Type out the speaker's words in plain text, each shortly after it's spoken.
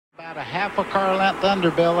About a half a car length under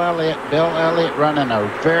Bill Elliott. Bill Elliott running a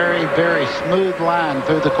very, very smooth line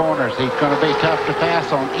through the corners. He's going to be tough to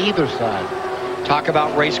pass on either side. Talk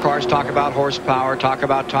about race cars, talk about horsepower, talk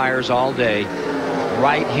about tires all day.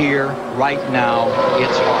 Right here, right now,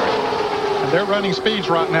 it's hard. And they're running speeds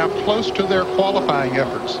right now close to their qualifying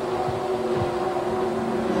efforts.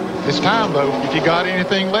 It's time, though. If you got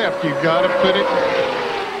anything left, you've got to put it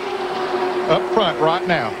up front right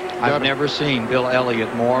now. I've never seen Bill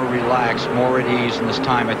Elliott more relaxed, more at ease in this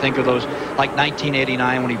time. I think of those like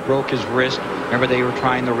 1989 when he broke his wrist. Remember they were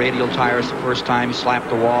trying the radial tires the first time. He slapped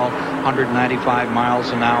the wall, 195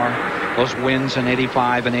 miles an hour. Those wins in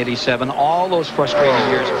 85 and 87. All those frustrating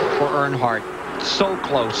years for Earnhardt. So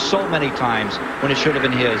close, so many times when it should have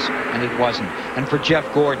been his, and it wasn't. And for Jeff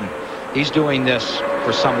Gordon, he's doing this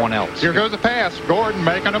for someone else. Here goes the pass. Gordon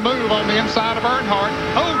making a move on the inside of Earnhardt.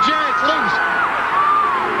 Oh, Jarrett's loose.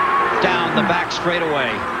 Down the back straightaway.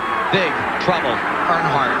 Big trouble.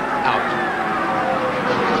 Earnhardt out.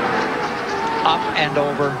 Up and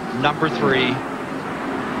over number 3.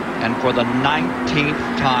 And for the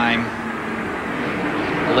 19th time,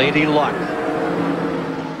 Lady Luck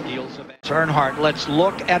deals of Earnhardt. Let's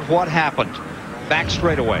look at what happened. Back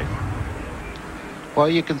straightaway. Well,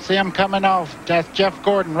 you can see him coming off. That's Jeff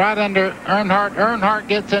Gordon right under Earnhardt. Earnhardt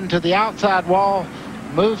gets into the outside wall,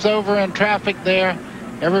 moves over in traffic there.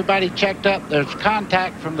 Everybody checked up. There's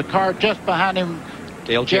contact from the car just behind him.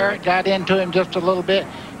 Dale Jarrett got into him just a little bit.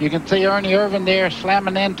 You can see Ernie Irvan there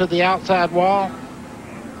slamming into the outside wall.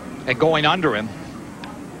 And going under him.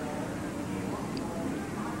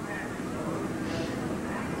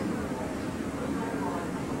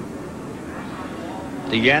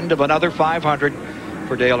 The end of another 500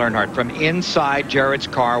 for Dale Earnhardt. From inside Jarrett's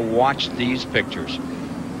car, watch these pictures.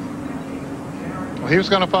 Well, he was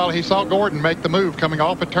going to follow. He saw Gordon make the move coming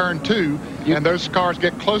off of turn 2, and those cars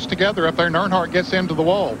get close together up there, and Earnhardt gets into the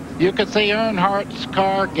wall. You could see Earnhardt's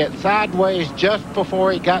car get sideways just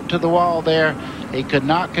before he got to the wall there. He could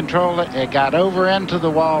not control it. It got over into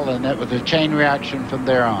the wall, and it was a chain reaction from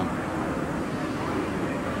there on.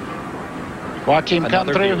 Watch him come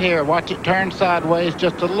through here. Watch it turn sideways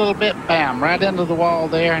just a little bit. Bam, right into the wall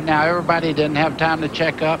there. Now everybody didn't have time to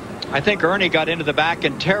check up. I think Ernie got into the back,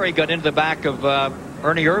 and Terry got into the back of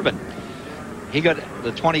Ernie Irvan. He got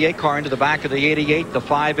the 28 car into the back of the 88. The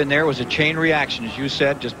 5 in there was a chain reaction, as you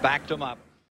said, just backed him up.